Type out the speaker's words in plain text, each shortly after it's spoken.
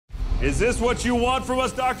Is this what you want from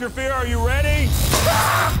us, Dr. Fear? Are you ready?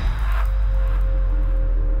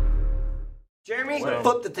 Jeremy,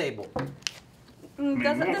 flip the table. You're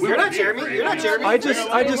not Jeremy. You're not Jeremy. I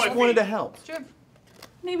just wanted to help. Sure.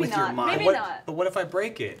 Maybe With your not. mind. Maybe not. But what if I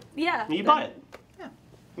break it? Yeah. You buy it.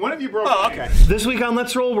 One of you broke Oh, it. okay. This week on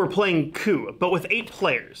Let's Roll, we're playing Coup, but with 8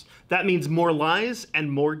 players. That means more lies and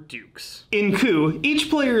more dukes. In Coup, each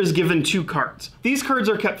player is given 2 cards. These cards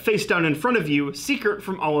are kept face down in front of you, secret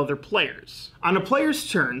from all other players. On a player's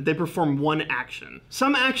turn, they perform 1 action.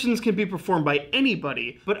 Some actions can be performed by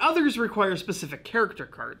anybody, but others require specific character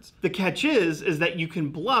cards. The catch is that you can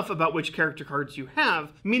bluff about which character cards you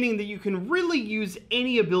have, meaning that you can really use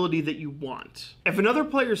any ability that you want. If another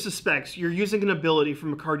player suspects you're using an ability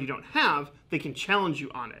from a card you don't have, they can challenge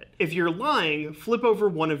you on it. If you're lying, flip over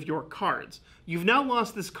one of your cards. You've now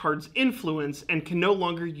lost this card's influence and can no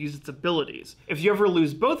longer use its abilities. If you ever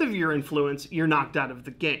lose both of your influence, you're knocked out of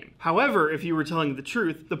the game. However, if you were telling the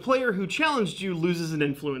truth, the player who challenged you loses an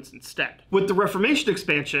influence instead. With the Reformation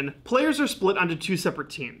expansion, players are split onto 2 separate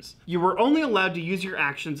teams. You are only allowed to use your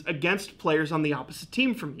actions against players on the opposite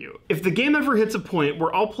team from you. If the game ever hits a point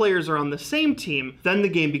where all players are on the same team, then the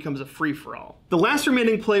game becomes a free-for-all. The last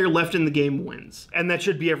remaining player left in the game wins. And that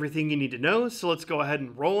should be everything you need to know, so let's go ahead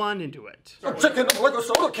and roll on into it. Chicken like a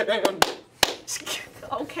soda can.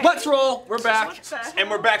 Okay. Let's roll. We're back. What the hell? And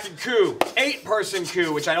we're back in Coup. 8-person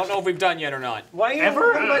Coup, which I don't know if we've done yet or not. Why you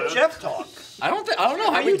Ever? never let Jeff talk? I don't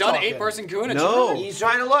know. Have we done 8-person Coup in a No. tournament? He's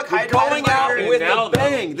trying to look. We're going out with Now, a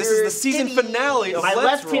bang. This is the season finale of My Let's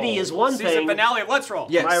left Roll. titty is one Season thing. finale of Let's Roll.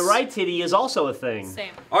 Yes. My right titty is also a thing.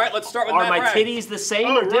 Same. All right, let's start with Are Matt my Bragg. titties the same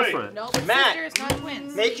Oh, or right. different? No, Matt. sisters, not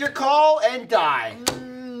twins. Make your call and die.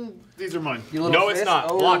 These are mine. You little No, it's fist. not.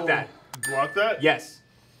 Oh. Block that. Block that? Yes.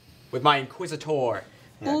 With my Inquisitor.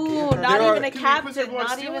 There Ooh, are- not even a Can you captain. Inquisitor watch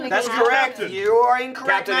Not even a stealing? That's captain. correct. Captain. You are incorrect.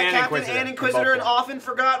 Captain Not and Captain Inquisitor. and They're Inquisitor, both an there. often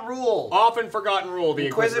forgotten rule. Often forgotten rule, the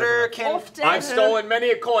Inquisitor Inquisitor. can. Often. I've stolen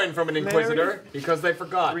many a coin from an Inquisitor because they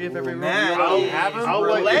forgot. 3 of every room. Matt I'll is have him. I'll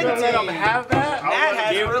relenting. let you Have that? Matt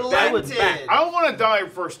has Give that relented. back. I don't want to die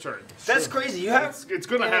first turn. That's crazy. You have. It's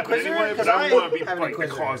going to an happen Inquisitor? anyway, but 'Cause I want to be have an like the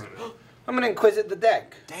Inquisitor. cause of it. I'm gonna inquisit the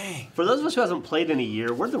deck. For those of us who hasn't played in a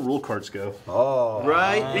year, where'd the rule cards go? Oh.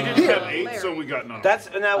 Right? He didn't have 8, so we got none. That's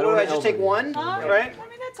now. What do I just take one? Huh? Right. I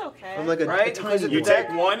mean, that's okay. I'm like a Right? tiny Inquisitor You deck.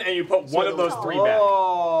 take one and you put one of those 3 back.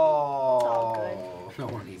 Oh. good. No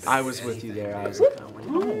one even. I was with you there. I was like,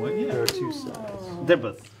 There are 2 sides. They're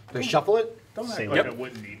both. They shuffle it. Don't act Same. like Yep. I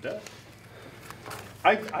wouldn't need that.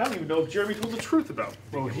 I don't even know if Jeremy told the truth about.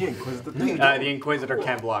 oh, he inquisited. The Inquisitor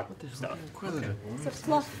can block stuff. It's a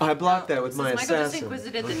fluff. I blocked that with my Since Michael just assassin.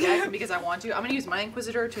 inquisited the deck because I want to, I'm gonna use my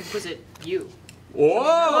Inquisitor to inquisit you.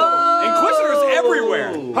 Whoa! Inquisitors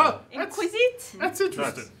everywhere! Huh? Inquisit? That's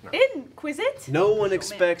interesting. Inquisit? No one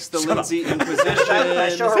expects the Shut up. Lindsay I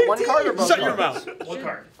Inquisition. show her one card or both Shut your cards? mouth. One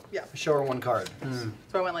card. I show her one card.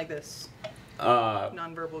 So I went like this. Uh,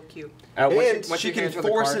 Non-verbal cue. And she can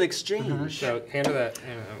force an exchange. So hand her that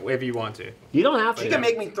if you want to. You don't have to. She can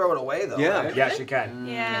make me throw it away though. Yeah. Right? Yeah, she can.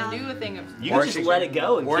 Yeah. Do a thing of. You Or can just she let can- it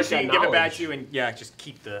go and Or keep she that can give it back knowledge. to you and just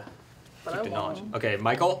keep the But I knowledge. won't. Okay,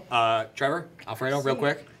 Michael, Trevor, Alfredo, real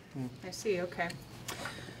quick. I see. Okay.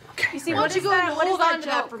 Okay. You see, Why what don't is you that? What is hold that on to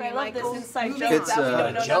that joke? for me, I love this Michael. inside It's joke that we a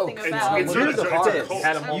don't know joke. nothing about. It's Here's the a tip. cult.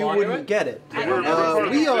 Had 'em hold You on to wouldn't it? get it. I don't know.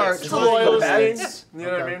 We are Loyalists. You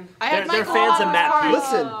know what I mean? I had They're Michael fans on of Matt card. Peace.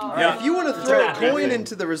 Listen, Yeah. if you want to throw a Matt coin Peace.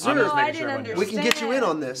 into the I'm reserve, just No, I making sure didn't everyone we can get you in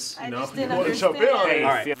on this. I No, just you didn't wanna jump in on understand. it.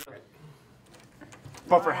 All right.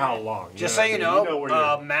 But for how long? Just so you know, where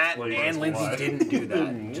your Matt place and Lindsay was. didn't do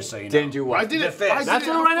that. Just so you know. Didn't do what? I did The it. fist. I did That's it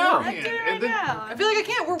what right now. beforehand, Right and then now. I feel like I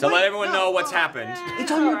can't. We're To let waiting. everyone know what's happened.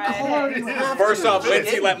 It's on your card. You have First to. off,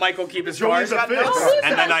 Lindsay let Michael keep his Joey's cards, a fist.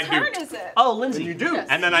 and then I turn duped. is it? Oh, Lindsay. You do. Yes.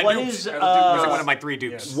 And then I What duped. is, It was one of my 3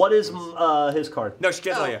 dupes. What is his card? No, she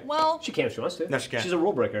can't tell you. Well, She can't if she wants to. No, she can't. She's a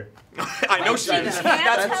rule breaker. I know she is.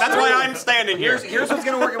 Yeah. That's why I'm standing here. Here's what's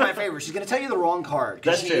gonna work in my favor. She's gonna tell you the wrong card.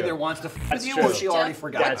 'Cause That's she true. either wants to f with you true. or she already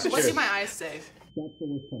forgot. That's what true. do my eyes say?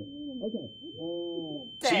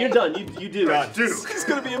 So you're done. You do. Duke. It's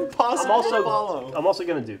gonna be impossible to follow. I'm also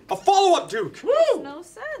gonna do. A follow-up duke. No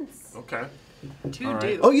sense. Okay. Two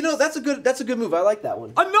dudes. Oh, you know that's a good move. I like that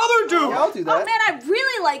one. Another duke. Yeah, I'll do that. Oh man, I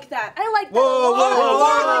really like that. I like that. Whoa, a lot.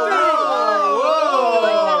 whoa,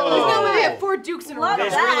 There's no whoa! way we have 4 dukes in a row. Love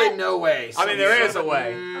There's that. really no way. I mean, there is a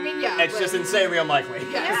way. I mean, yeah. It's but- just insanely unlikely.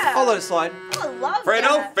 Yeah. I'll let it slide. I love Fredo,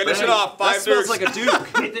 that. finish it off. That 5 smells dukes. like a duke.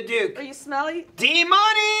 Hit the Duke. Are you smelly? D-Money!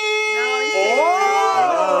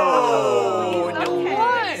 Oh, Okay. no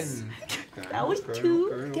one. That That was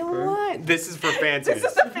 2 to 1. This is for fancy. This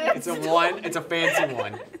is a fancy It's a one. It's a fancy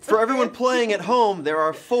one. For everyone playing at home, there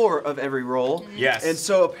are 4 of every roll. Yes. And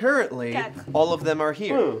so apparently, all of them are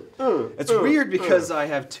here. It's weird because I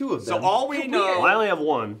have 2 of them. So all we know. I only have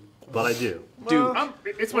 1, but I do. Duke.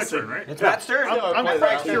 It's my turn, right? It's Matt's turn. I'm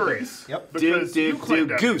quite curious. Yep. Because you claimed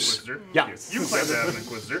to have an Goose. Inquisitor. Yeah. You claimed to have an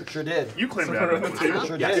Inquisitor. Sure did. You claimed to have an Inquisitor.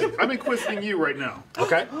 Sure did. I'm inquisiting you right now.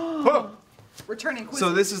 Okay. Returning quiz.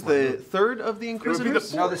 So this is the 3rd of the It would be the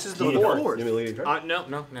Inquisitors? No, this is the You need 4th. You need me to lead your turn? No,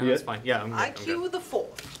 You that's good? fine. Yeah, I'm good. I'm good. IQ the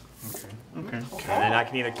 4th. Okay. And then I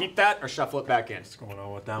can either keep that or shuffle it back in. What's going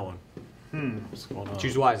on with that one? What's going on?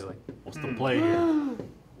 Choose wisely. What's the play here?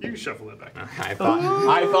 You can shuffle it back. I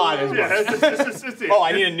thought as much. Yeah, it's Oh,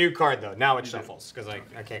 I need a new card though. Now it shuffles because I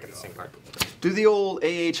can't get the same card. Do the old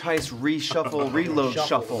AH heist reshuffle, reload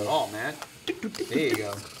shuffle. Oh, man. There you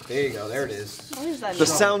go. There you go. There it is. What is that? The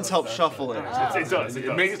sounds help shuffle it. It does. It It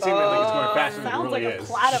does. makes it seem like it's going faster than it Sounds really like a is.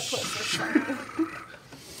 platypus or something.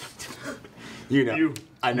 You know. You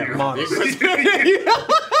I never.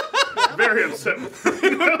 very upset with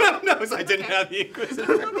knows I didn't have the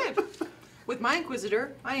Inquisitor. Okay. With my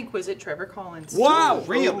Inquisitor, I inquisit Trevor Collins. Wow.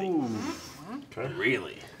 Really?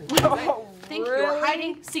 Really? I think you're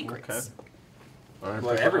hiding secrets.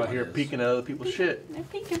 Alright, people out here peeking at other people's shit. They're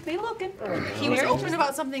peeking, they looking. He was open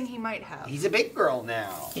about something he might have. He's a big girl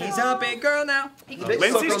now. He's a big girl now.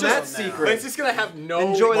 Lindsay's from that secret. Lindsay's gonna have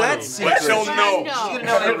no Enjoy that money, secret. but she'll know. She's gonna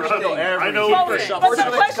know everything. I know Well, for but sure.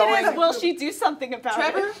 the question is, will she do something about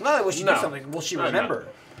Trevor, it? Not only will she do something, will she remember?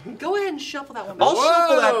 go ahead and shuffle that one back. I'll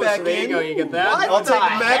shuffle that Whoa, back so there you in. go, you get that. What? I'll take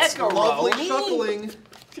the Matt's heck, lovely Aroni? shuffling.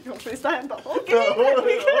 Please die in the whole game.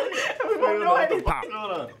 We won't know anything.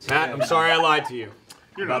 Matt, I'm sorry I lied to you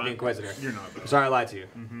You're about not. the Inquisitor. You're not. I'm sorry I lied to you.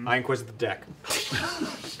 I inquisit the deck.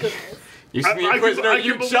 You see the I Inquisitor can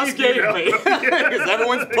you believe just you gave now. me. Because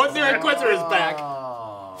everyone's put their Inquisitors back.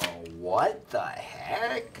 Oh, what the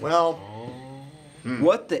heck? Well,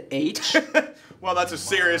 What the H? well, that's a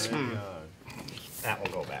serious. That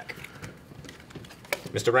will go back.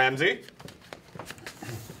 Mr. Ramsey.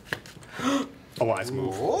 A wise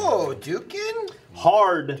move. Whoa, Dukin?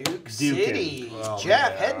 Hard Duke Dukin. City.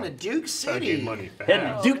 Jeff, heading to Duke City. Heading to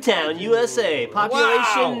Duketown, USA.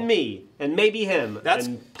 Population Wow. me. And maybe him. That's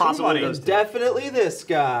and possibly money. those two. Definitely this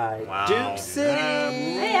guy. Wow. Duke City.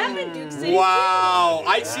 Hey, I'm in Duke City. Wow.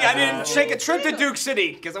 I see. I didn't take a trip to Duke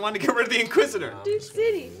City because I wanted to get rid of the Inquisitor. Duke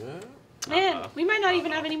City. Man, we might not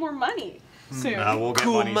even have any more money soon. We'll get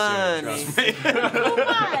money soon. Trust me. Come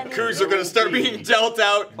on. Coups are going to start being dealt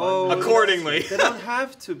out accordingly. They don't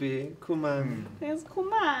have to be. Kuman. Yes,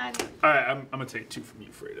 come on. All right, I'm gonna take 2 from you,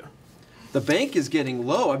 Freda. The bank is getting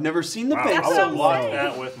low. I've never seen the bank That's I what so I'm will lock saying.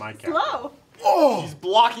 that with my cat. Slow. He's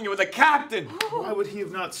blocking it with a captain. Why would he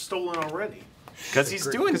have not stolen already? Because he's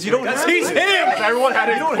doing. 'Cause you don't have he's to. him. Everyone had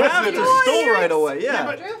You don't have to stole right away.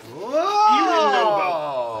 Yeah. You didn't know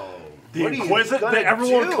about The What are you Inquisitor gonna that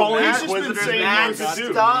everyone do, calling Matt? Inquisitors He's just been saying names what to is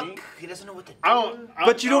do. Stuck. He doesn't know what to do. I don't.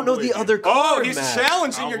 But you don't know the other card, Oh, he's Matt.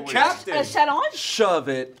 challenging your believe captain. A shut on? Shove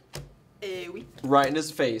it Oui. right in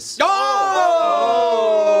his face.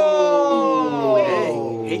 Oh!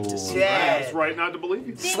 Hey, hate to see Yeah. That's right not to believe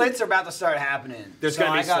you. Slits are about to start happening. There's so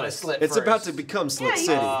gonna be I got a slits. slit It's first. about to become Slit you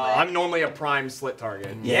City. I'm normally a prime slit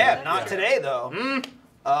target. Yeah, not today though.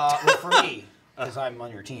 Well, for me, because I'm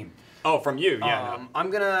on your team. Oh, from you, yeah. I'm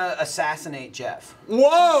gonna assassinate Jeff.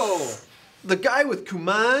 Whoa! The guy with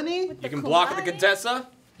Kumani. You can block with the Contessa.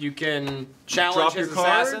 You can challenge Drop his your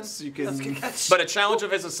cards. assassin. You can. But a challenge of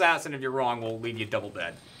his assassin, if you're wrong, will leave you double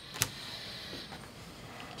dead.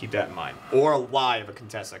 Keep that in mind. Or a lie of a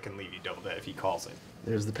Contessa can leave you double dead if he calls it.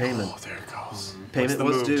 There's the payment. Oh, there it goes. What's Payment the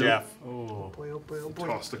was move, due. Jeff?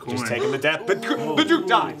 Toss the coin. Just taking the death. The Duke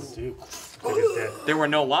dies. There were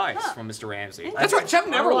no lies from Mr. Ramsey. That's right, Jeff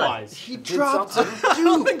never lies. He dropped I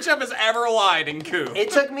don't think Jeff has ever lied in Coup. It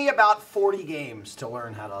took me about 40 games to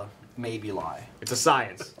learn how to maybe lie. It's a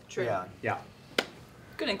science. True. Yeah. Yeah.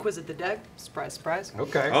 Good inquisit the deck. Surprise, surprise.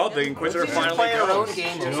 Okay. Oh, the Inquisitor She's just finally playing her own goes.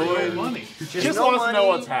 game. No money. She Just no wants to know money.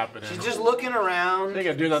 what's happening. She's just looking around. They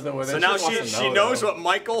can do nothing with it. So now just wants to she know, knows though. what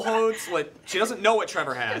Michael holds. What she doesn't know what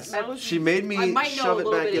Trevor has. She made I me might know shove a it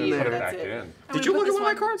little back bit in of you, there. but Back that's it. in. I'm Did you gonna look put at this one of my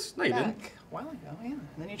one cards? No, you back. didn't. A while ago, yeah. And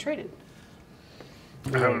then you traded. I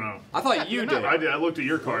don't know. I thought you did. I did. I looked at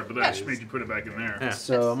your card, but Yeah. that just made you put it back in there. Yeah.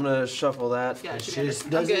 So I'm gonna shuffle that. Yeah, She should just I'm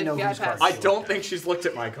doesn't good. know Yeah, whose I card. passed. I don't think she's looked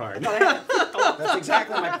at my card. That's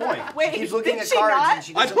exactly my point. Wait, she keeps looking did at she cards not? and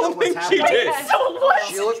she I doesn't know don't what's think she happening. did. So what?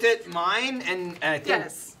 She looked at mine and I think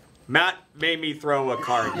Yes. Matt, made me throw a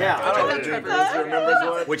card. Yeah, I don't know.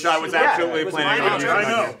 Trevor. Which I was Yeah, absolutely it was planning mine on too.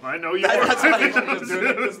 doing. I know you are.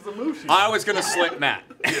 This is the move. I was gonna slip Matt,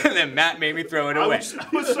 and then Matt made me throw it I away.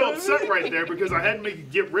 was so upset right there because I had to make you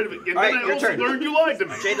get rid of it. And All then right, I your also turn. learned you lied to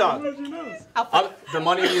me. J-Dog. The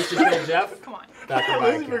money used to kill Jeff. Come on. Back in my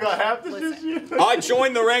account. got half the shit. I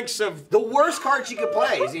joined the ranks of. The worst card she could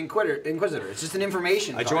play is the Inquisitor. It's just an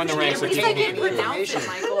information I card. joined the ranks At of least I King. can pronounce it,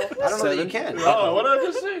 Michael. I don't know that you can. Oh, what did I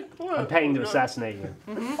just say? I'm paying to assassinate you.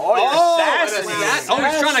 Oh, Oh,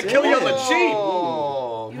 he's trying to kill you on the cheap.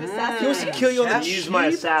 Oh, You He assassinate wants to me. kill you on the Use my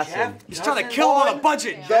assassin. He's trying to kill him on a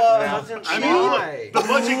budget. I mean, The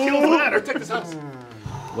budget killed ladder. Take this house.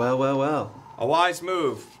 Well, well, well. A wise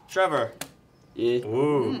move, Trevor. Yeah.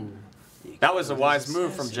 Ooh. That was a wise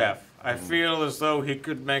move from Jeff. I feel as though he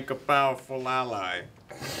could make a powerful ally.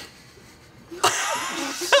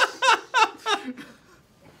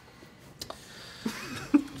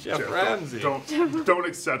 Jeff Ramsey. Don't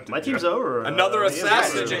accept it. My team's Jeff. over. Another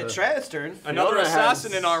assassin. Travis' turn. Another Fiona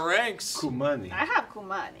assassin has- in our ranks. Cool money. I have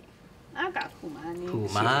Kumani. I got Kumani.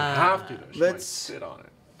 Have to. Though. She Let's- might sit on it.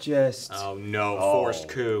 Just Oh no, forced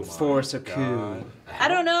coup. force a coup. I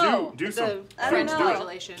don't know. Do The- something. I don't know.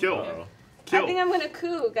 Congratulations. Kill. I Kill. think I'm gonna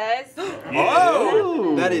coup, guys.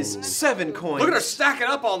 Oh! That is 7 coins. Look at her stacking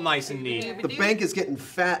up all nice and neat. The bank is getting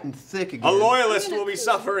fat and thick again. A loyalist will be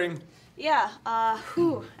suffering. Yeah.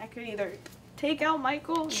 Whew. I could either take out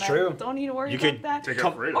Michael. It's true. Don't need to worry You about could that. Take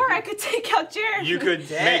out Fredo. Or I could take out Jeremy. You could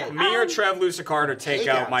make me or Trev lose a card or take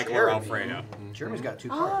out Michael or Alfredo. Jeremy's got 2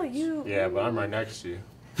 Oh, cards. you. Yeah, but I'm right next to you.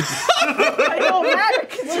 I don't matter.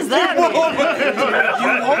 Does that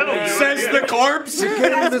Says the corpse.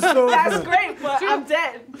 That's great, but I'm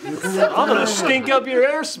dead. I'm gonna stink up your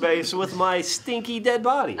airspace with my stinky dead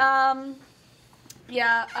body.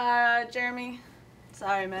 Yeah. Jeremy.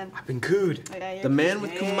 Sorry, man. I've been cooed. The man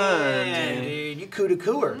with command. Yeah, dude, you coup to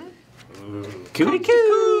cooer. Cootie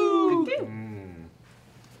coo.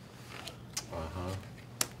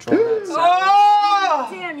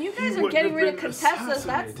 Damn, you guys are getting rid of Contessa's.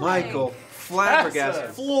 That's Michael, flabbergasted,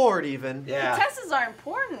 floored even. Yeah. Contessa's are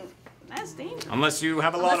important. That's dangerous. Unless you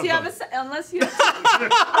have a lot Unless you of have them. unless you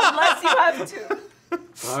unless you have two.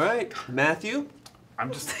 All right, Matthew. I'm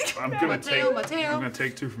gonna take. Mateo. I'm gonna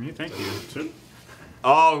take 2 from you. Thank you. 2.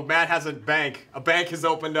 Oh, Matt has a bank. A bank has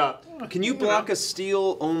opened up. Can you block a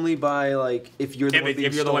steal only by like if you're the one being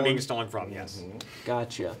If you're the one stolen? being stolen from, yes.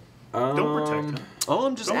 Gotcha. Don't protect him. Oh,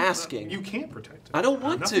 I'm just Don't- asking. You can't protect him. I don't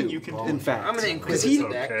want Nothing to. you can do. In fact, I'm gonna because inquisitive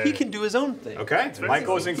he deck. Okay. he can do his own thing. Okay,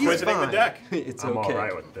 Michael's inquisiting the fine. deck. It's I'm okay.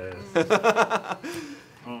 alright with this.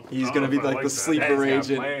 He's I gonna don't be know if I like the that. sleeper Dad's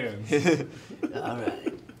got agent. plans. All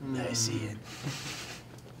right, I see it.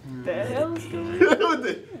 The hell's going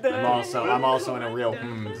I'm also in a real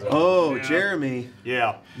zone. Oh, Yeah. Jeremy,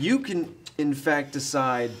 Yeah. you can in fact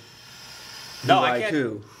decide No, who I can't.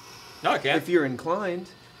 coup No, I can't. if you're inclined.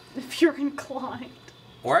 if you're inclined.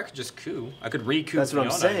 Or I could just coup. I could re-coup That's what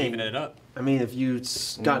I'm Fiona and saying. even it up. I mean, if you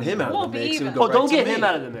got him out Won't of the be mix, it would even. go Oh, right don't to get me. him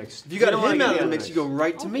out of the mix. If you got don't wanna him get out of me the mix, you go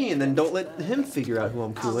right to me, and then don't let him figure out who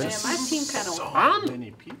I'm Oh, cooling. man, my team kind of.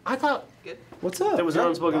 I'm. I thought What's up? there was an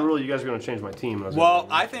unspoken rule. You guys were gonna change my team. and I was Well,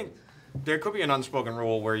 gonna- I think there could be an unspoken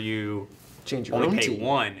rule where you Change your only own pay team.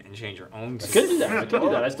 one and change your own I team. could do that. I could do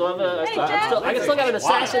that. I still have a. I can still got an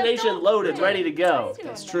assassination loaded, ready to go.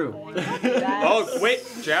 That's true. Oh, wait,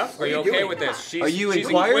 Jeff, are you okay with this? She's, Are you she's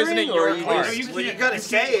inquiring, inquisiting or your are you cards. just- Well, you gotta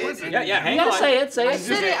say it. Yeah, hang Yeah, on. say it. Say it.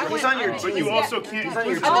 He's on your But team. you also can't. He's on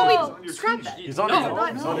your Oh, team. scrap that. He's on No.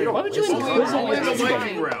 your Why would you It's inquisitive? a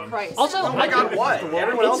lightning round. Christ. Also, I got what?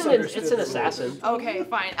 Everyone else it's an assassin. Okay,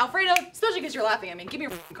 fine. Alfredo, especially because you're laughing at me, give me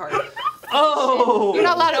your f***ing card. Oh. You're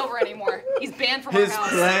not allowed over anymore. He's banned from His our house.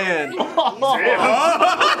 plan.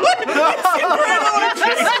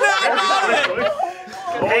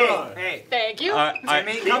 Hey, Thank you.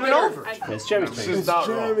 Timmy, coming over. It's Jeremy's This turn. is not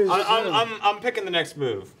wrong. I'm picking the next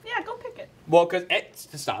move. Yeah, go pick it. Well, because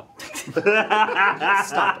stop.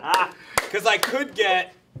 Stop. Because I could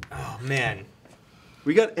get. Oh man,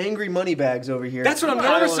 We got angry money bags over here. that's what I'm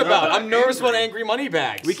nervous about. I'm nervous about angry money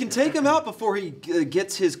bags. We can take him out before he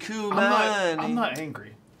gets his coup man. I'm not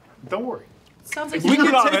angry. Don't worry. Sounds like We you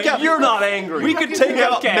can take out. You're not angry. We could take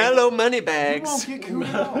out Okay. mellow money You bags. won't get cool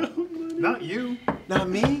out. Not you. Not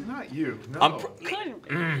me. Not you. No. I'm Couldn't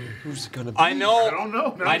be. Who's it gonna be? I know. I don't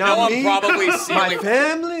know. I Not know. me. I'm probably My sealing.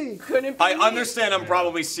 family. Couldn't be. I understand. I'm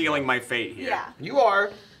probably sealing my fate here. Yeah. You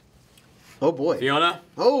are. Oh boy. Fiona.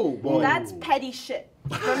 Oh boy. That's petty shit.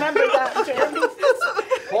 Remember that, Jeremy.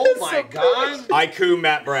 Oh my god. I coup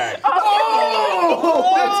Matt Bragg.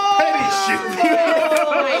 That's petty shit.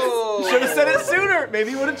 Should have said it sooner. Maybe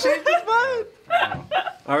he would have changed his mind.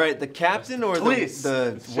 All right, the captain or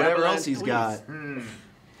the whatever else he's got.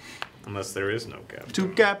 Unless there is no captain. To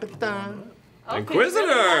Capitan. Okay,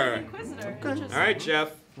 Inquisitor. Inquisitor. Okay. All right,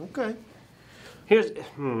 Jeff. Okay. Here's.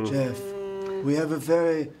 Jeff, we have a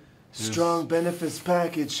very strong benefits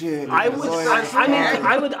package here. I would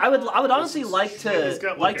honestly like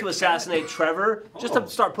to assassinate Trevor just to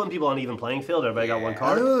start putting people on even playing field. Everybody got one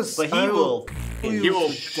card, but he will He'll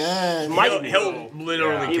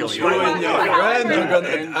literally kill you. However,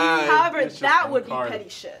 that would be petty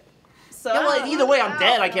shit. So Yeah, well, either way, I'm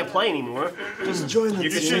dead. I can't play anymore. Just join the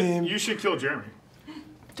team. You should kill Jeremy.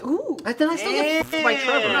 Ooh. Then I still get by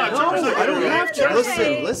Trevor. I don't have to.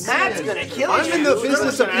 Listen. Matt's gonna kill you. I'm in the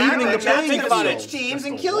business of evening the playing Think about field. its teams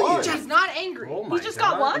and kill you. He's not angry. He just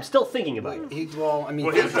got one? I'm still thinking about it. He's on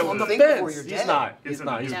the fence. before you're dead. He's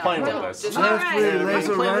not. He's playing with us. Jeffrey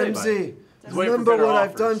Laser Ramsey, remember what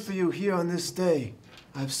I've done for you here on this day.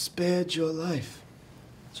 I've spared your life.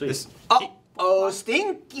 Sweet. Oh,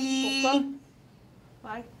 Stinky.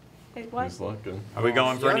 Why? Hey, what? He's looking. Are we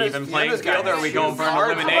going for an even playing Fiona's field, or are we going for an Oh,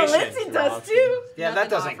 elimination? Lindsay does too. Yeah, that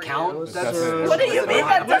doesn't count. What do you mean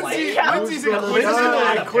that doesn't count?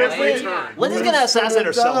 Lindsay's gonna assassinate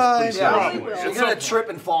herself. Yeah, she's gonna trip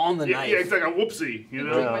and fall on the knife. Yeah, it's like a whoopsie, you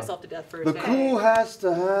Drink know? myself to death first. The coup has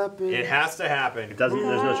to happen. It has to happen. There's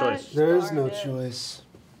no choice. There is no choice.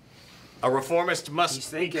 A reformist must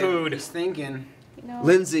be cooed. He's thinking.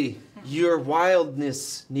 Lindsay, your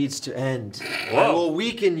wildness needs to end. I will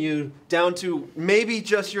weaken you down to maybe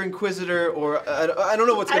just your Inquisitor, or I don't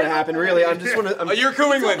know what's going to happen, really. I'm just want to... You're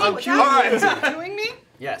cooing Lindsay. I'm cooing. Doing me?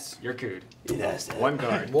 Yes. You're cooed. Yes. One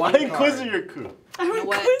card. Inquisitor coup. You know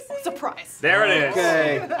what? Surprise. There it is.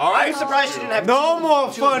 Okay. All right. I'm surprised she didn't have No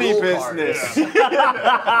more two funny rule business. All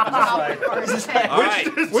right.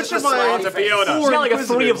 Which of On my... to Fiona. She's got like a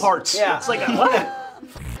 3 of hearts. Yeah. It's like, what?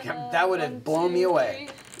 That would have blown me away.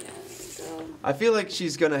 I feel like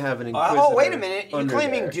she's going to have an Inquisitor. Oh, wait a minute. You're under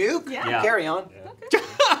claiming there. Duke? Yeah. Carry on.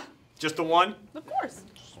 Just the one? Of course.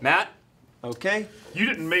 Matt? Okay. You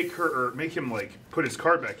didn't make him like put his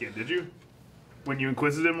card back in, did you? When you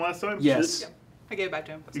inquisited him last time? Yes. I gave it back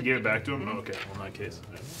to him. You gave it back to him? Oh, okay, well, in that case.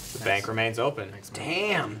 The bank remains open.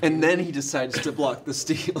 Damn. And then he decides to block the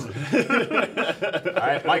steal. All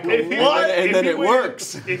right, Michael. And then it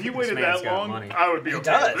works. If you waited man's that got long, money. I would be okay.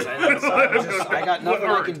 Does. I got nothing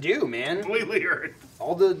I can do, man. Completely hurt.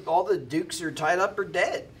 All the dukes are tied up or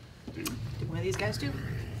dead. Do one of these guys do?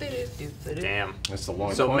 Damn. That's a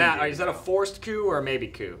long So, coin Matt, game. is that a forced coup or a maybe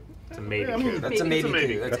coup? It's a maybe coup. That's a maybe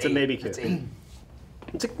coup. That's a maybe coup. That's 8.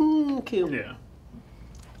 It's a coup. Yeah.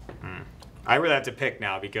 I really have to pick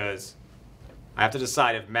now because I have to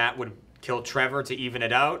decide if Matt would kill Trevor to even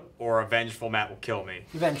it out, or a vengeful Matt will kill me.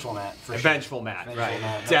 Vengeful Matt. For A sure. vengeful Matt, Vengeful right?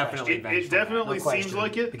 Matt, no Definitely It vengeful. definitely No seems question,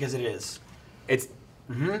 like it. because it is. It's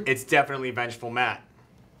definitely vengeful Matt.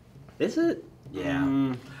 Is it?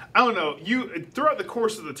 Yeah. I don't know. Throughout the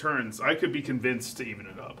course of the turns, I could be convinced to even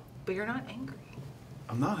it up. But you're not angry.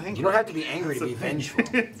 I'm not angry. You don't have to be angry to be vengeful.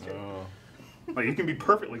 Like, you can be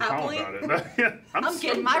perfectly calm Happily? about it. I'm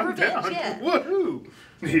getting my revenge, down. yeah. Woohoo!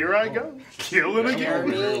 Here I go. Killing again.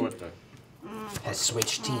 Jeremy With the has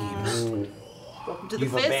switched teams. Welcome to the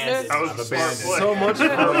You've fist. abandoned. That was a smart play. So much for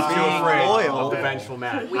being loyal. Of the vengeful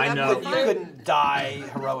Matt. I You know. couldn't die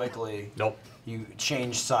heroically. Nope. You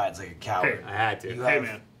changed sides like a coward. I had to. You Hey, have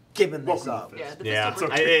man. given this Welcome up. to the Yeah, fist. the Yeah,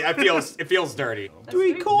 fist it feels dirty.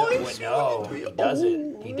 3 coins? No, he does it.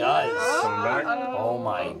 He does. coming back. Oh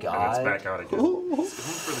my And it's god. back out again. For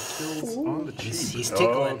the kills on the cheek. He's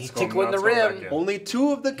tickling. He's it's going tickling the nuts, going rim. back in. Only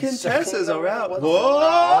 2 of the Contessas are out. What?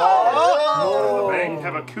 Whoa! The bank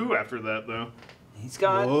have a coup after that, though. He's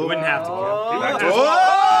got. You wouldn't have to kill. He might just-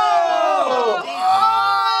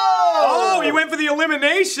 Oh, he went for the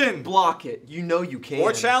elimination. Block it. You know you can.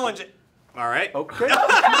 Or challenge it. All right. Okay.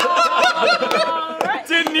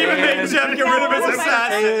 Didn't even make Jeff get rid of his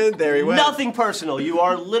assassin. And there he went. Nothing personal. You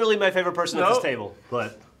are literally my favorite person at this table.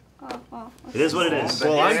 But it is what it is.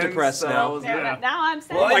 Well, I'm depressed now. Yeah. Now I'm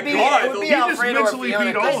sad. Oh my God. It would be He just Alfredo or mentally Fiona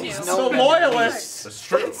beat all because of he's us. known So them. loyalist. That's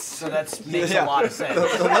true. So that makes a lot of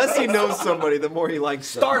sense. The less he knows somebody, the more he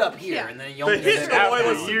likes them. Start up here and then you'll He's get the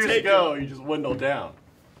loyalist. Years ago, you just dwindled down.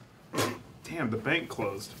 Damn, the bank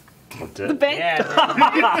closed. The bank, Yeah.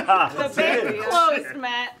 the bank closed,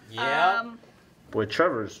 Matt. Yeah. Boy,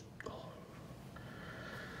 Trevor's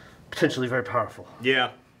potentially very powerful.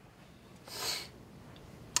 Yeah.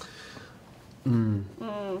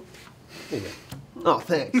 Oh,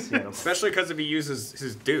 thanks. Especially because if he uses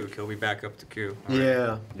his Duke, he'll be back up to Q.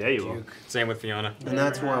 Yeah. Yeah, you will. Same with Fiona. And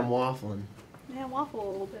that's where I'm waffling. Yeah, waffle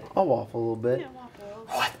a little bit. I'll waffle a little bit. Yeah, waffle a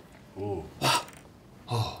little bit.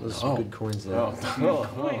 Oh, those are some good coins there.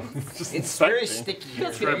 It's very sticky.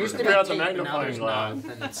 There used to be Out the tape, but now magnifying there's glass.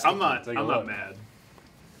 not. And it's I'm not look. mad.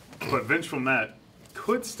 But Vengeful Matt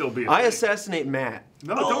could still be. I assassinate Matt.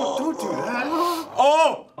 No, don't do that.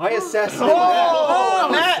 Oh! I assassinate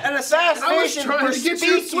Matt, an assassination I was trying for to get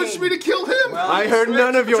speaking. you to switch me to kill him. Well, I heard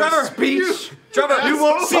none of your Trevor, speech. Trevor, You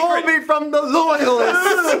won't pull me from the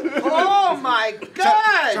loyalists. Oh my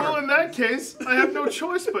God! Well, in that case, I have no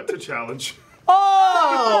choice but to challenge.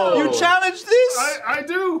 Oh! You challenge this? I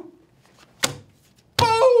do.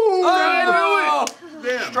 Boom! I knew it.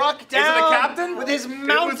 Damn. Struck down. Is it a captain? With his It was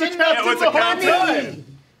mountain. a captain It was the a whole captain. time.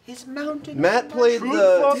 His mountain. Matt played Truth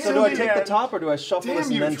the. fucking So do I take the man. top or do I shuffle Damn this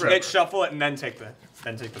and you, then Trevor. It's shuffle it and then take the top.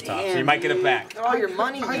 Damn, So you might get it back. All your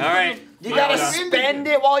money. All right. You gotta Fiona. spend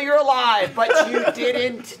it while you're alive, but you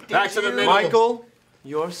didn't. Back to the you? middle. Michael,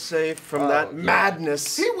 you're safe from that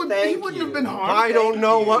madness. He wouldn't have been harmed. I don't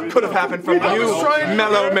know what could have happened from I you, was trying-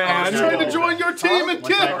 mellow I was man. trying to join your team and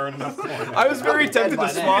Once I kill. earn enough coins. I was very tempted to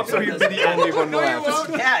swap, so you'd be the only one left.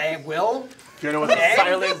 Yeah, it will. Do you know what the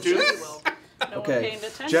silent deuce? No one Okay, paying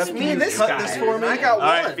attention. Jeff, Me can you and this cut guy. this for me? I got All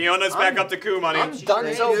right, one. Fiona's back up to coup money. I'm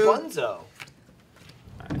Dunzo Bunzo.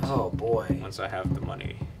 Oh boy. Once I have the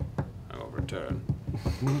money, I will return.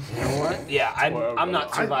 You know what? Yeah, I'm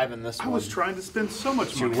not surviving this I one. was trying to spend so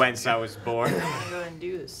much To money. whence I was born. I'm gonna go and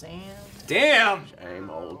do the sand. Damn!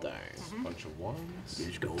 Same old dice. Bunch of ones.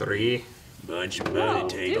 3. Bunch of Oh,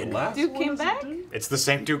 Duke came back? It's the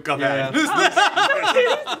same Duke I've Yeah.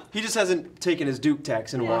 had. He just hasn't taken his Duke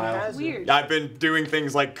tax in a while. Weird. I've been doing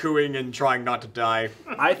things like cooing and trying not to die.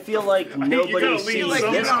 I feel like nobody gotta sees leave like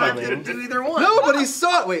this you don't have coming. do either one. Nobody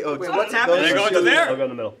saw it. Wait, oh, what's happening? They're going to there? I'll go in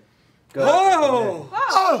the middle. Oh!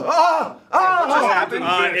 What happened?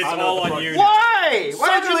 It's all on you. Why?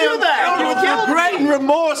 Why did you do that? You killed Regret and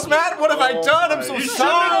remorse, Matt. What have I done? I'm so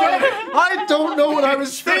sorry. I don't know what I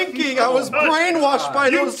was thinking. I was brainwashed by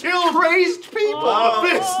those crazed people.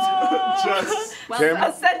 Well,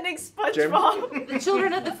 ascending SpongeBob. The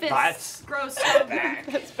children of the fist. That's gross.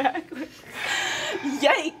 That's back.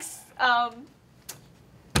 Yikes.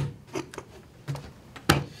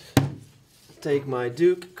 Take my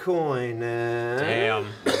Duke coin and... Damn.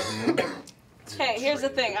 Hey, here's the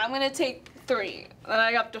thing. I'm gonna take 3, and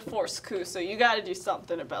I got to force coup, so you gotta do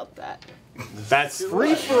something about that. That's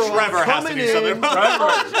Free for all Trevor has to coming do something in.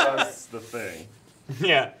 about it. That's the thing.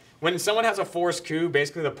 Yeah. When someone has a forced coup,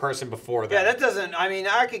 basically the person before them. Yeah, that doesn't. I mean,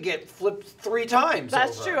 I could get flipped 3 times.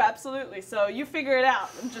 That's over. true, absolutely. So you figure it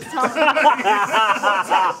out. I'm just telling you.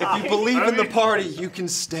 If you believe in the party, you can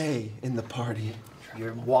stay in the party.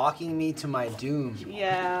 You're walking me to my doom.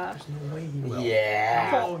 Yeah. Yeah,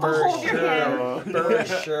 I'll hold your hand. for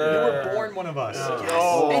sure. You were born one of us. And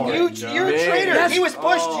you're a traitor. He was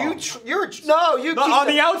pushed. You're no, you. Not keep on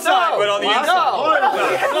the outside, but on the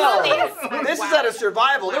inside. No. This is out of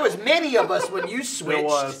survival. There was many of us when you switched. There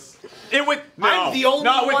was. It would. No, I'm the only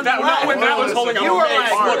not one with that. Not when left. that was holding up You were a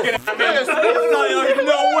face, like- looking at me.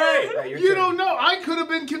 No way. You don't know. I could have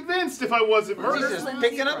been convinced if I wasn't He's murdered. just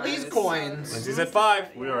picking up these coins. Lindsay's at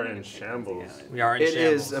 5. We are in shambles. We are in It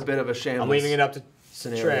shambles. is a bit of a shambles. I'm leaving it up to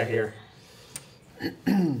scenario Trey here.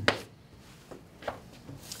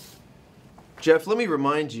 Jeff, let me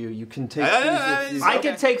remind you, you can take these. I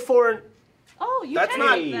could take 4. Oh, you That's can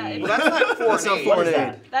not. take that. That's not 4 That's and not 8. 4 and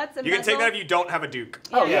 8. That's a You can take that if you don't have a Duke.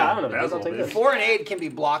 Oh yeah, I don't know. Basil, I'll take this. 4 and 8 can be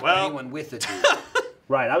blocked by Well- anyone with a dude.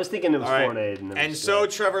 Right, I was thinking it was All right. 4 and 8. And, then it And was so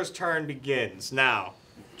Trevor's turn begins. Now,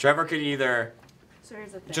 Trevor could either So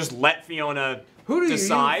here's the thing. just let Fiona Who do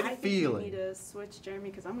decide. I think feeling? you need to switch Jeremy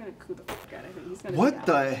because I'm gonna coup the fuck out of him. He's gonna What be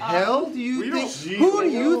out. the hell do you We think? don't- Who do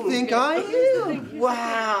you think I am?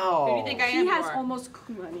 Wow. Who do you think I He am? has for? almost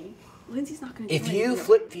coup money. Lindsay's not gonna do If you anything.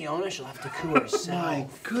 flip Fiona, she'll have to coup herself. My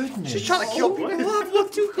goodness. She's trying to kill people.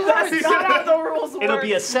 Look, 2 cards. That's not how the rules work. It'll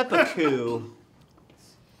be a seppuku.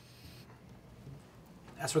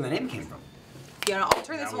 That's where the name came from. Fiona,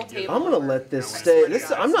 alter this whole table. I'm gonna let this stay.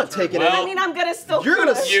 I'm not taking I it. mean, I'm gonna still. You're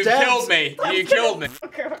gonna coup it. You stab- killed me. You killed me.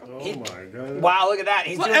 Oh my god. Wow, look at that.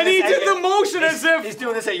 He's doing And he this at did the motion as He's if.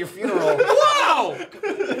 doing this at your funeral. Wow!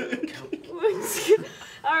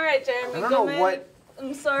 All right, Jeremy. I don't come know in. what.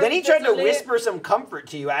 I'm sorry. Then he tried to That's a whisper some comfort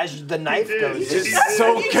to you as the knife goes. It's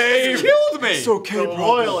okay. You killed me. It's okay, brother.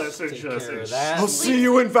 Royalists are Take care of just. that. I'll see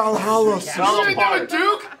you in Valhalla. You ain't got a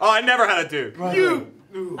Duke. Oh, I never had a Duke. You.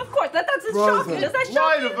 Of course, that's a Brother. shocking. Does that shock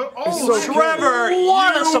Lied you? of it. It's Oh, okay. Trevor,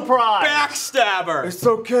 What a you surprise. backstabber. It's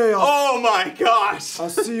okay. Oh my gosh. I'll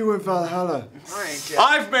see you in Valhalla. All right, Jeff.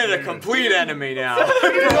 I've made a complete enemy now.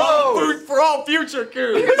 for all future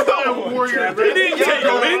coups. he's not a warrior. He didn't take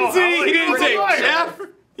Lindsay. He didn't take Liar. Jeff.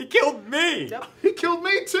 He killed me. He killed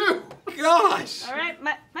me too. gosh! All right,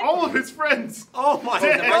 Michael. All of his friends. Oh my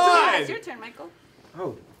It's god! your turn, Michael.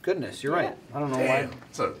 Oh, goodness, you're right. I don't know why.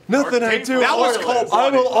 Nothing I do. That was cold-blooded. I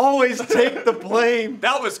will always take the blame.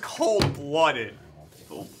 That was cold-blooded.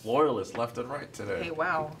 Loyalists left and right today. Hey,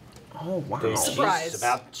 wow. Oh wow. Surprise.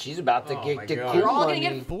 She's about to get God. You're all gonna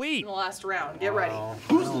get money. bleed in the last round. Get ready.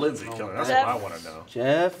 Who's Lindsay killing? That's what I want to know.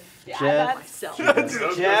 Jeff. Yeah, Jeff. Myself.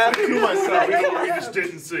 Jeff. Myself. We just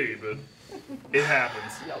didn't see, but it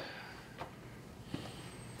happens.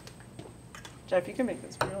 Jeff, you can make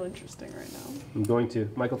this real interesting right now. I'm going to.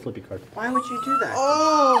 Michael, flip your card. Why would you do that?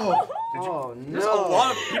 Oh. Oh There's a no.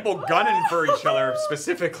 lot of people gunning for each other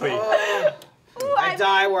specifically. Ooh, I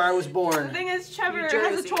die where I was born. The thing is, Trevor New has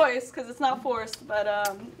a Jersey. choice because it's not forced, but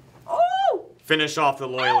oh! Finish off the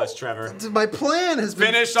loyalist, Trevor. My plan has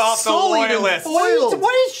been Finish off the sullied and loyalist. foiled.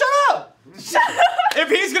 Shut up! If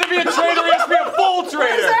he's gonna be a traitor, he has to be a full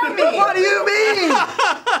traitor. What do you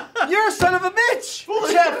mean? You're a son of a bitch.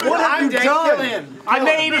 Jeff, what have you done? Kill him. I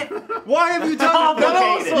made it. Why have you done that?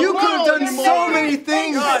 Complicated. You could have done so many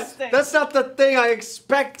things. Interesting. That's not the thing I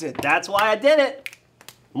expected. That's why I did it.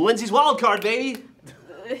 Lindsay's wild card, baby.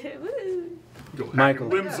 Go hack Michael,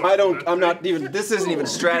 limbs I off don't. that. I'm not even. This isn't even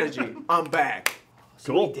strategy. I'm back.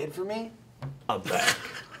 See what he did for me? I'm back.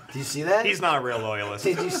 Do you see that? He's not a real loyalist.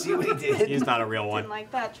 Did you see what he did? He's not a real one. Didn't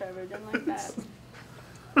like that, Trevor. Didn't like that.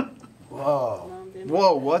 Whoa.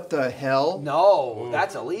 Whoa! What the hell? No,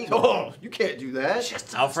 that's illegal. Oh, you can't do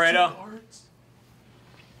that. Alfredo.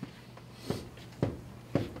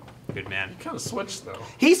 Good man. Kind of switched though.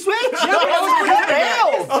 He switched.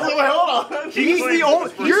 What Hold on. He's the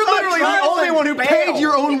only. You're literally the only one who paid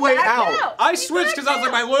your own way out. I switched because I was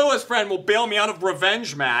like, my loyalist friend will bail me out of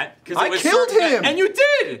revenge, Matt. I killed him. And you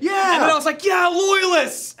did. Yeah. And then I was like, yeah,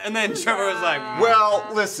 loyalist. And then Trevor was like, Well,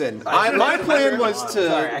 listen. My plan was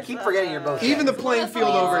Sorry, I to keep forgetting you're both. even the playing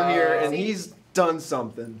field over here, and he's done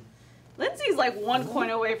something. Lindsay's like 1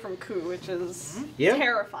 point away from coup, which is Yeah.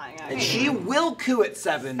 terrifying. And she will coup at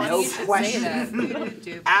 7, no You should say question. that. You didn't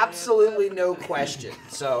do it. Absolutely no question.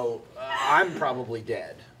 So I'm probably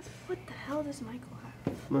dead. What the hell does Michael have?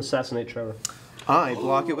 I'm gonna assassinate Trevor. I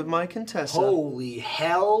block it with my Contessa. Holy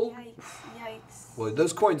hell! Yikes. Well,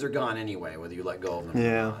 those coins are gone anyway, whether you let go of them. or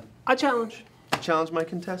Yeah. not. I challenge. Challenge my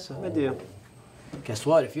Contessa. I do. Guess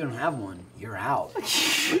what? If you don't have one, you're out.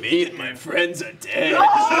 me and my friends are dead. God,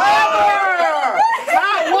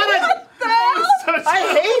 what a... I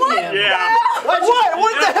hate him. Yeah. What?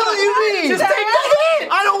 What the hell do you mean? Just take the hit.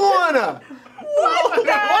 I don't wanna. Why would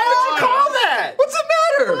you call that? What's the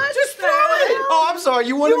matter? Just throw it. Oh, I'm sorry.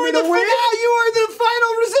 You wanted me to win? Yeah, you are the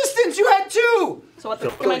final resistance. You had 2. So what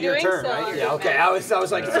the am I Your doing? turn, So, right? Yeah. Okay. I was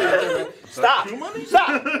like, stop.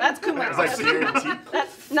 Stop. That's coup money. That's guaranteed.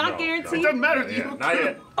 That's not It guaranteed. doesn't matter. You Not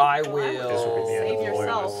yet. I will. Save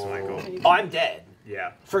yourself. Oh, I'm dead.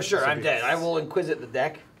 Yeah. For sure, I'm dead. I will inquisit the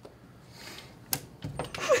deck.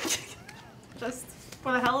 Just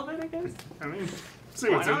for the hell of it, I guess. I mean, see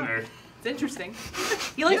what's in there. It's interesting.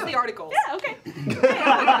 He likes the articles. Yeah, okay.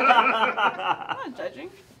 I'm not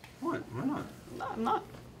judging. What? Why not? No, I'm not.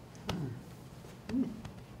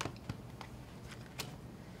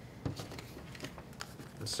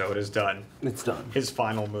 So it is done. It's done. His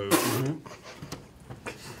final move.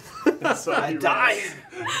 I died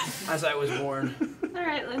as I was born. All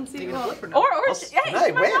right, Lindsay. You Well, gonna flip or not? or No, she, I hey,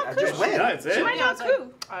 she might went. not I coup. just went. That's She it. might not it's like-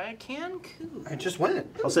 coup. I can coup. I just went.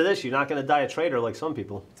 I'll say this: you're not gonna die a traitor like some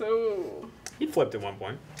people. So. He flipped at one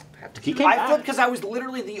point. He came I back. flipped because I was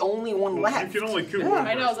literally the only one You left. can only coup one.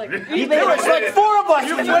 I know, I was like, person. He There made was it. like 4 of us.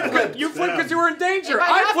 You when flipped because you were in danger. If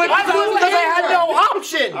I I have flipped to- I flipped because I had no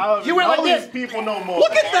option. You went All like these this. people know more.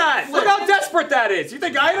 Look at that! Look how desperate that is. You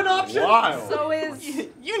think I had an option? Wow. So is.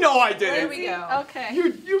 You know I There didn't. we go. Okay.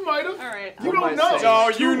 You might have. All right. You don't know. No,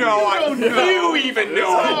 you know I don't know. You even know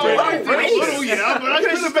I I didn't. did a little, yeah, but I could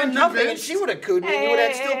could have have done been nothing, and convinced. she would have cooed me, and you would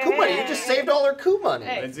have had still coup money. You just saved all her coup money.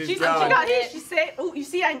 Hey, Lindsay's she done. got it. She said, "Oh, you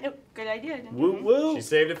see, I knew. Good idea. I didn't. Woo woo. She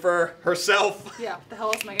saved it for herself. Yeah, the hell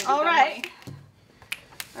else am I gonna do? All with that right. money?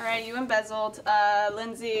 All right, you embezzled.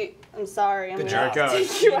 Lindsay, I'm sorry. I'm Good gonna job.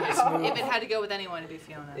 take you out. If it had to go with anyone, it'd be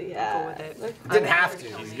Fiona. Yeah. I'm cool with it. Didn't have to.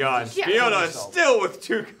 He's gone. Yeah. Fiona is still with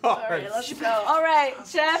 2 All right, cards. let's go. All right,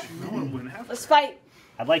 Chef, No one wouldn't have to. let's fight.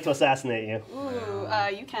 I'd like to assassinate you.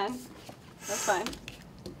 Ooh, you can. That's fine.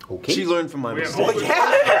 Okay. She learned from my Yeah, mistake.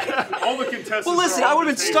 all the contestants. Well, listen, are I on would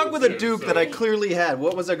have the been stuck table with a too, duke so- that I clearly had.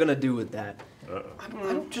 What was I gonna do with that? I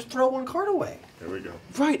don't just throw 1 card away. There we go.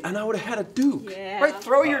 Right, and I would have had a duke. Yeah. Right,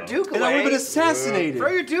 throw your duke away. And I would have been assassinated. Throw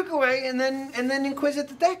your duke away, and then inquisit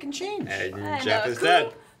the deck and change. And I Jeff know. is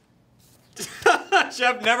dead.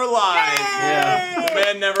 Chef never lies. Yeah. The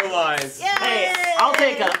man never lies. Hey, I'll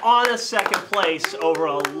take an honest second place over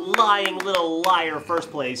a lying little liar first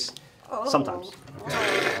place. Sometimes.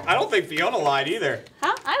 I don't think Fiona lied either.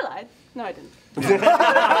 Huh? I lied. No, I didn't.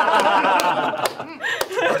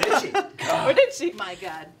 Or did she? Or did she? My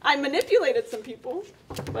God. I manipulated some people,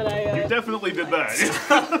 but I. You definitely did that.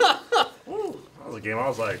 That was a game. I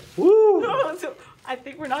was like, Woo! So I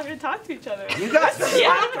think we're not going to talk to each other. You got slapped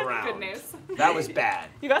Yeah. around. Goodness. That was bad.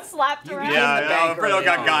 You got slapped around. Yeah, Fredo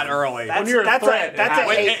got early. That's, you're a that's threat, a, that's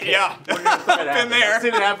a hate kick. Yeah, been there. I've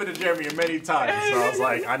seen it happen to Jeremy many times. So I was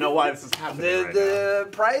like, I know why this is happening right now. The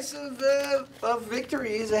price of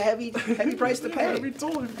victory is a heavy price to pay. I knew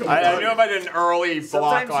if I did an early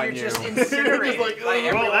block Sometimes on you're you. just incinerated.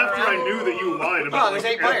 Well, after I knew that you lied about there's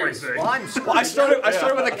 8 players. everything. Well, I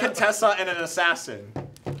started with a Contessa and an assassin.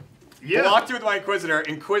 Yeah. Blocked you with my Inquisitor,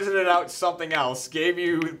 Inquisited out something else, gave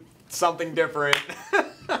you something different.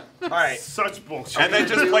 Alright. Such bullshit. And then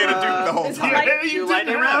just played a Duke the whole It's time. like- Yeah, you did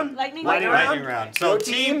lightning that. round? Lightning Lightning round. round. So No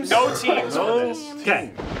teams, teams? no teams for this.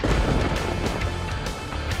 Okay.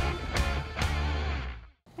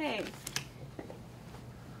 Hey.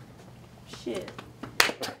 Shit.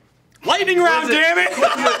 Lightning round, damn it!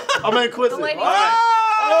 I'm gonna quiz The it. lightning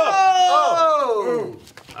Oh!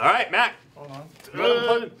 All right, Mac.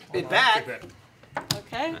 It back.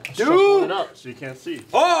 Okay. Shuffle it up so you can't see.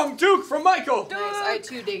 Oh, I'm Duke from Michael. Nice. I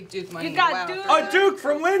too dig Duke money. You got wow. Duke. A Duke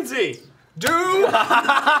from Lindsay. Duke.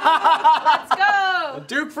 Let's go. A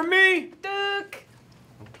Duke from me. Duke.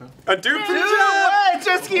 A Duke from Joe. It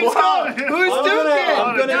just keeps going. Who's I'm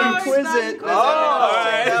Duke? gonna inquisit.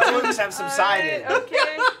 Oh, Dukes have subsided.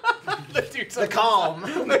 Okay. The Duke's The calm.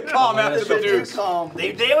 The calm after the Dukes. Calm.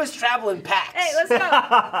 They always travel in packs. Hey, let's go.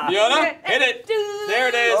 Fiona, hit it. There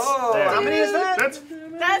it is. Oh, There. how many is that? That's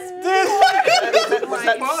That's Was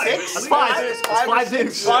that Five. 6? That's 5. It's It's 5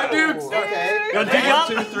 Dukes. 5 Dukes. Okay. Yo, Duke up.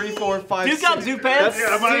 1, 2, 3, 4, 5, Duke up, 6. Duke pants.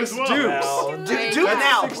 yeah, might as well. Duke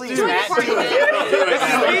now, please, Matt. Do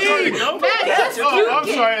it now. Matt, Oh, I'm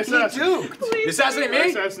sorry, He assassin. duked. You assassinate me?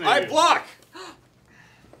 Assassinate I you. block.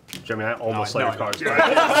 Jeremy, I almost slayed your cards. I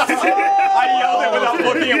yelled it without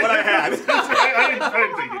looking at what I had. I didn't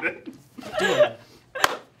think you did.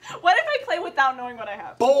 What if I play without knowing what I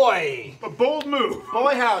have? Boy. A bold move.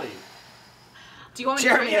 Boy, howdy. do you want me to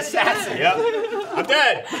Jeremy try to do that? Assassin. Yep. I'm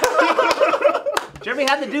dead. Jeremy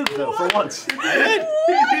had the Duke, though, for once. He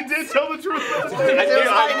did tell the truth.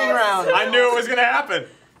 Lightning round. I knew it was gonna happen.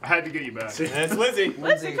 I had to get you back. And it's Lizzie.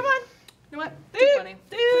 Listen, come on. You know what? Duke. Duke money.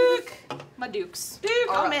 Duke. My Dukes. Duke.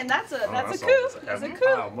 Oh man, that's a That's coup. all. That's a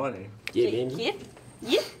Wow, coup. money. Yeah.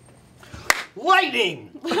 Yeah. Lightning.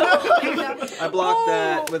 I blocked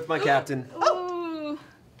that with my captain. Ooh.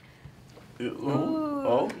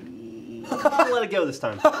 Oh. I'll let it go this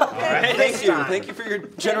time. Thank you. Thank you for your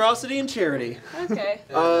generosity and charity. Okay.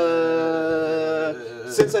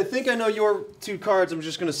 Since I think I know your 2 cards, I'm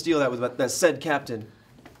just gonna steal that with that said captain.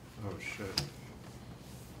 Oh, shit.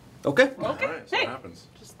 Okay? Okay. All right, so Hey. what happens?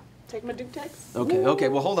 Take my Duke text. Okay,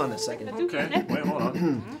 well hold on a second. Duke. Okay, Yeah. wait, hold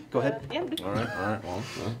on. Go ahead. Yeah. Duke. All right, well.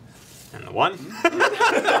 And the 1. They're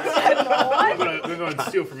going to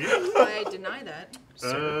steal from you. I deny that.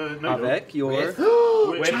 No. Avec, your... With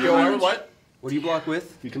your what? What do you block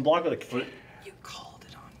with? You can block with a key. You called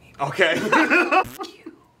it on me. Okay. I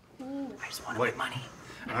just want my money.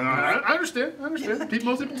 I understand. Most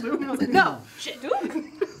people do. No. Shit. Duke.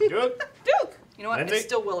 Duke. Duke. You know what? Lindsay? I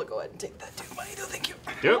still will go ahead and take that Duke money though. Thank you.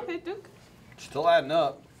 Duke. Okay, Duke. Still adding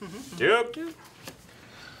up. Duke.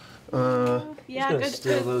 Yeah, gonna good.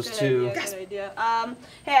 steal good, those good two. Idea, good idea.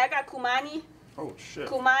 Hey, I got Kumani. Oh, shit.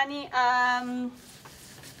 Kumani.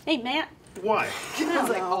 Hey, Matt. Why?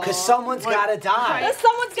 Because someone's got to die.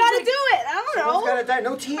 Someone's got to do it. I don't Someone's got know. to die.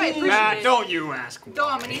 No team. I appreciate Matt, it. don't you ask. No,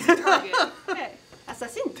 I'm an easy target. Hey,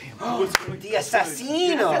 assassin. The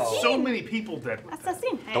assassino. So many people dead.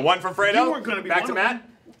 Assassin. Hey. The 1 from Fredo. You weren't gonna be Back one to of Matt.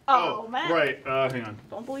 Oh, Matt. Right. Hang on.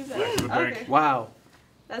 Don't believe Back that. to the bank. Okay. Wow.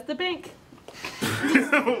 That's the bank.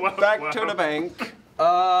 Back to the bank.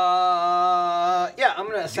 Yeah, I'm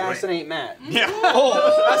gonna assassinate Matt. Yeah. Oh,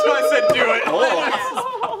 that's why I said do it.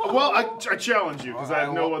 Well, I challenge you because I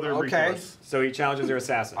have no other recourse. So he challenges your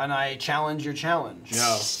assassin. And I challenge your challenge.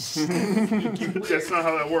 No. That's not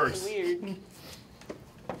how that works. Weird.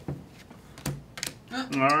 All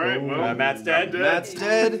right. Well, Matt's dead. Matt's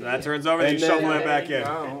dead. That turns over, then you And shuffle then- it back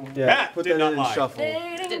in. Yeah, Matt put did that not in lie. shuffle.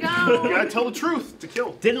 you gotta tell the truth to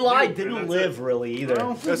kill. Didn't lie, And didn't that's live it. really either.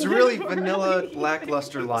 Well, That's really vanilla,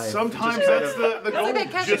 lackluster life. sometimes Just that's the That's goal. a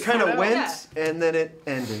big catch. Just kind of find out. went, and then it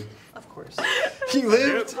ended. Of course. He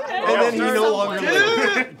lived, and then he no longer lived.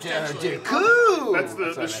 Coup! That's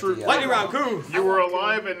the shrew. Lightning round, Coup. You were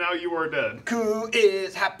alive and now you are dead. Coup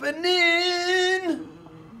is happening!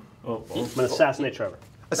 I'm gonna assassinate Trevor.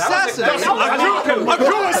 Assassination! A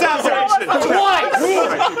coup assassination!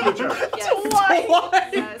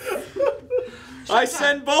 Yes. Yes. I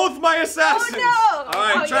send both my assassins! Oh, no! All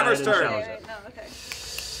right, Oh, Trevor's yeah. turn. Right, no, okay.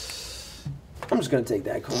 I'm just gonna take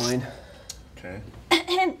that coin. Okay.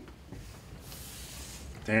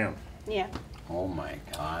 Damn. Yeah. Oh my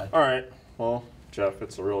god. All right. Well, Jeff,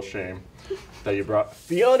 it's a real shame that you brought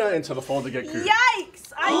Fiona into the fold to get Coup.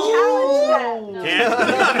 Yikes! I challenged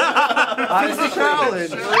that. I'm the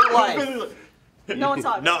challenge. Real life. No one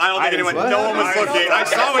saw it. No, I don't think anyone. what? No one was looking. I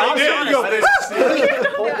saw what you did.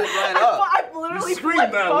 Hold it right up. I literally Scream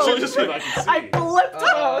flipped that. both. Just so I can see. I flipped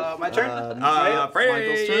both. My turn. Freddy.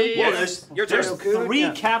 Michael's turn? Yes. Your turn. There's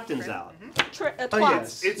 3 captains out. Oh,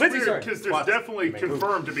 yes. It's Lindsay's weird turn. because there's definitely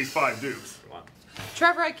confirmed to be 5 dukes.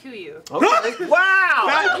 Trevor, I coup you. Okay.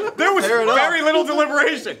 Wow! There was Fair enough. very little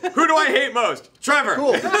deliberation. Who do I hate most? Trevor.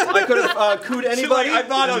 Cool. I could have cooed anybody. I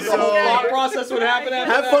thought the whole thought process would happen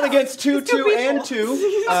after Have that. fun against 2, 2, and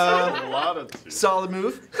 2. A lot of twos. Solid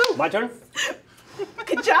move. My turn?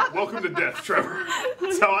 Good job. Welcome to death, Trevor.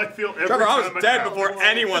 That's how I feel every Trevor, I time was dead count. before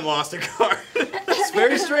anyone lost a card. It's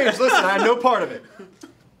very strange. Listen, I had no part of it.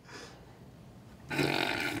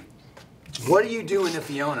 What are you doing to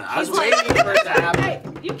Fiona? I was waiting for it to happen. Hey,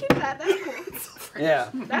 you keep that. That's cool. Yeah.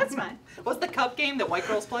 That's fine. What's the cup game that white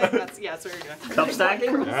girls play? That's so you're going. Cup stacking?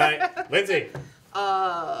 All right, Lindsay.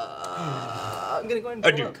 I'm gonna go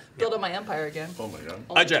ahead and build up my empire again. Oh my god.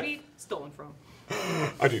 Only Jeff. to be stolen from.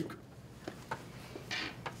 A Duke.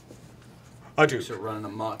 A Duke. Dukes are running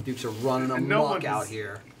amok. Dukes are running And no amok one's- out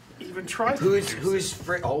here. Even tried to Who's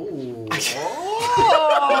oh.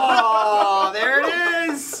 Oh, there it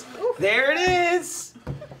is. There it is.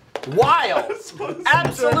 Wild.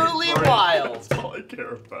 Absolutely wild. That's all I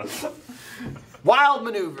care about. Wild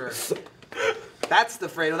maneuver. That's the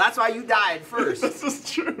Fredo. That's why you died first. This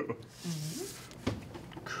is true.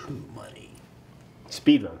 Coup money.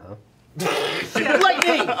 Speedrun, huh?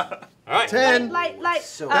 Lightning. All right. 10. Light.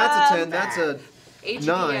 So That's a 10. That's a Um,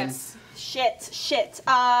 9. Shit.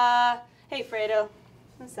 Hey, Fredo.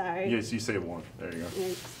 I'm sorry. Yes, you saved 1. There you go.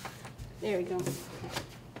 There we go.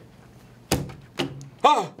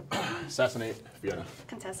 Oh. Assassinate Fiona.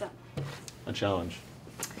 Contessa. A challenge.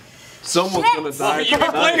 Someone's gonna die. You've been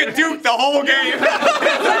playing a Duke the whole game. Real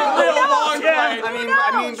long play. I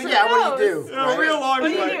mean, but yeah, what do you do? A real long What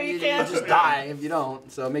do you play. do? You You can't. just die if you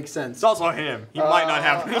don't, so it makes sense. It's also him. He might not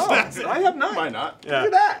have an assassin. I have 9. Why not? Yeah. Look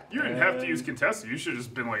at that. You didn't have to use contested. You should have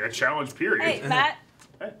just been like a challenge period. Hey, Matt.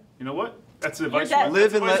 Hey, you know what? That's advice. dead. from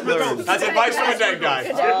Live and advice let from learn. adults. That's advice from a dead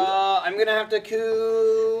guy. I'm gonna have to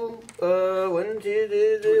coup. 1,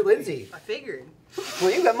 2, 3, Lindsay. I figured. Well,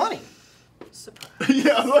 you got money.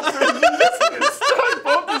 Yeah, I'm not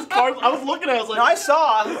both these cards. I was looking at it, I was like, No, I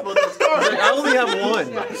saw. both these cards. I only have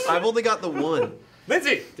 1. I've only got the 1.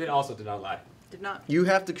 Lindsay did not lie. Did not. You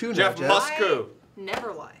have to coup now, Jeff Jeff. must coup.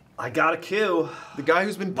 Never lie. I got a Q. The guy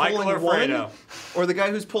who's been Michael pulling or 1, Fredo? or the guy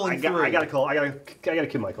who's pulling 3. I got a call. I got a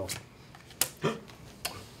Q, Michael.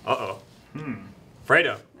 Uh-oh.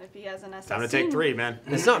 Fredo. If he has an assassin. Time to take 3, man.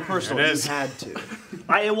 It's not personal. It You is. had to.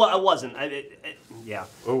 It wasn't. Yeah.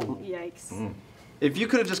 Oh. Yikes. If you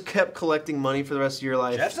could have just kept collecting money for the rest of your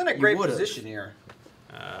life, Jeff's in a you great would've. position here.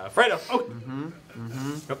 Fredo. Oh.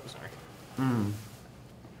 Oh, sorry.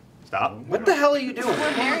 Stop. What the hell are you doing?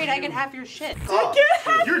 We're married. I can have your shit.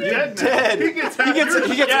 You're dead now. Dead. He gets half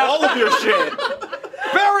He gets Yeah. all of your shit.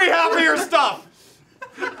 Very happy your stuff.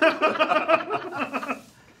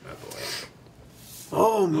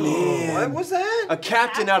 Oh man. What was that? A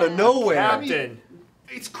captain out of nowhere. Captain.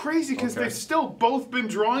 It's crazy because they've still both been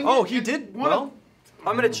drawing. Oh, it, he and did one well.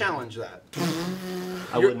 I'm gonna challenge that.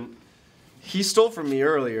 I wouldn't. He stole from me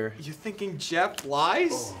earlier. You thinking Jeff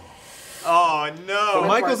lies? Oh no. But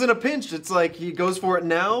Michael's in a pinch. It's like he goes for it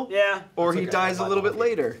now, Yeah. or he dies a little bit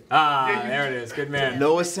later. Ah, there it is. Good man.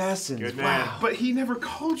 No assassins. Good man. But he never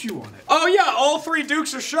called you on it. Oh yeah, all 3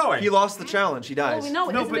 Dukes are showing. He lost the challenge. He Oh, dies. we know.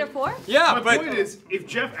 No, Isn't but- there 4? Yeah, My but point is, if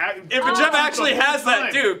Jeff Jeff actually has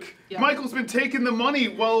that Duke, Michael's been taking the money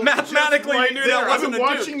while Mathematically, Jeff's you knew there. that wasn't I've been a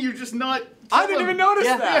Duke. watching you just not. I didn't even notice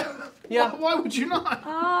that. Yeah. Why would you not?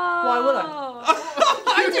 Why would I?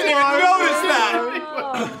 I didn't even notice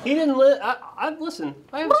that. He didn't listen.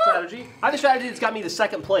 I have a strategy. I have a strategy that's got me to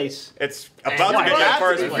 2nd place. It's about to get that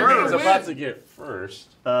first He's place. about to get first.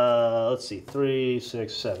 Let's see. 3,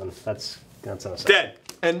 6, 7. That's an assassin. Dead.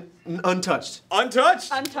 And untouched. Untouched?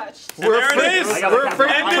 Untouched. We're there it is. We're afraid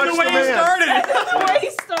to Ended touch the way the you man. started. That's the way he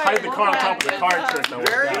started. Hide the car on top of the card trick.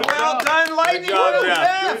 Very well done, Lightning. Good job,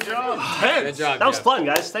 Jeff. Good job. Good job, That was Jeff. fun,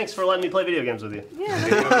 guys. Thanks for letting me play video games with you.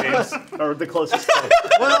 Or the closest thing.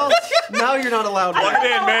 Well, now you're not allowed Plug back.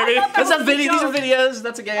 it in, baby. That's a video. These are videos.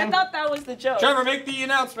 That's a I game. thought that was the joke. Trevor, make the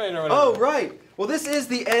announcement or whatever. Oh, right. Well, this is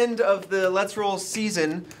the end of the Let's Roll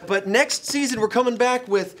season, but next season we're coming back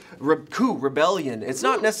with Coup Rebellion. It's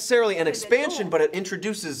not necessarily an expansion, but it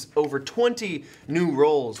introduces over 20 new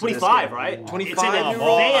roles. to this 25, game. right? 25 It's an new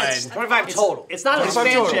roles. advanced. 25 total. It's not an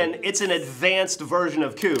 25 total. expansion. It's an advanced version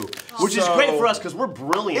of Coup, which is great for us because we're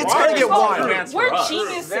brilliant. It's gonna get wild. We're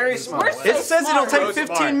geniuses. Very smart. We're so It says it'll smart. take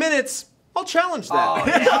 15 minutes. I'll challenge that.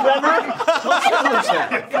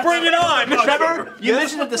 Bring it on. Trevor, you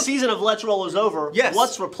mentioned that the season of Let's Roll is over. Yes.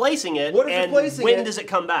 What's replacing it? What is and replacing when it? does it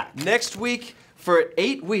come back? Next week, for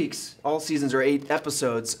 8 weeks, all seasons are 8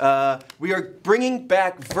 episodes, we are bringing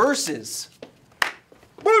back Versus.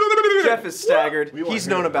 Jeff is staggered. He's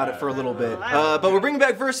known about it for a little bit. But we're bringing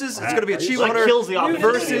back Versus. It's going to be Achievement Like Hunter kills the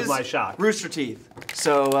authenticity versus of my shock. Rooster Teeth.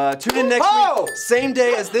 So tune in next week, same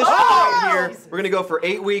day as this show right here. We're going to go for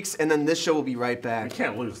 8 weeks, and then this show will be right back. You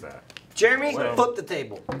can't lose that. Jeremy, flip the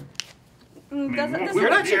table. You're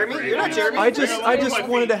not Jeremy. You're not Jeremy. I just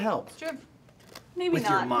wanted to help. Maybe With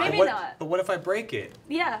your not. mind. Maybe not. But what if I break it?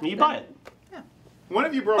 Yeah. You buy it. When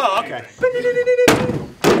have you broken Oh, okay.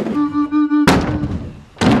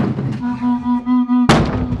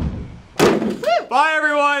 Bye,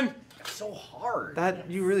 everyone. So hard. That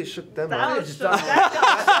you really shook them That up. was shook.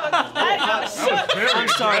 That shook. I'm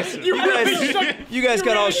sorry. You guys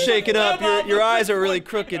got all shaken up. Your eyes are really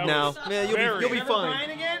crooked now. Man, you'll be fine.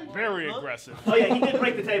 Very aggressive. Oh yeah, he did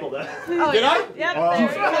break the table though. Oh, Did I? Yep, there you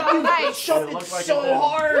go. Nice. So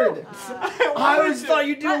hard. I always thought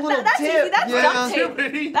you'd do a little That's easy. tip. That's duct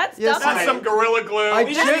tape. That's Yes, duct tape. Some Gorilla Glue. I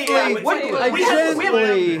gently.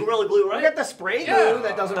 Gorilla glue, right? We got the spray glue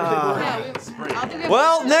that doesn't really work. I'll do it.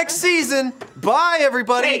 Well, next season. Bye,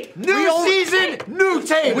 everybody. Hey, new season, new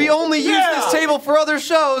table. We only use this table for other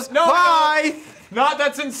shows. Bye. Not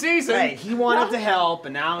that's in season. Hey, he wanted to help,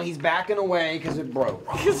 and now he's backing away because it broke.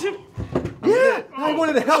 Yeah, I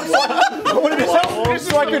wanted to help. I wanted to help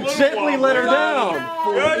so I could gently let her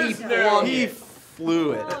down. He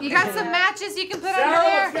flew it. You got some matches you can put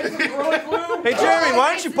under there? Hey, Jeremy,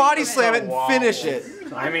 why don't you body slam it and finish it?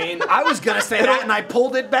 I mean, I was gonna say that, and I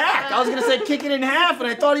pulled it back. I was gonna say kick it in half, and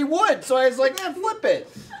I thought he would, so I was like, yeah, flip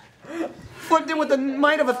it. Flipped it with the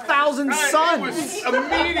might of 1,000 suns. It was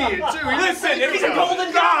immediate, too. Listen, if he's a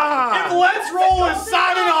golden god, if Let's Roll is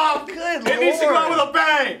signing off, it needs to go out with a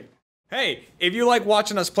bang. Hey, if you like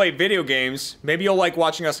watching us play video games, maybe you'll like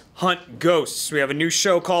watching us hunt ghosts. We have a new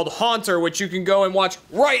show called Haunter, which you can go and watch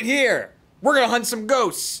right here. We're gonna hunt some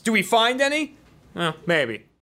ghosts. Do we find any? Maybe.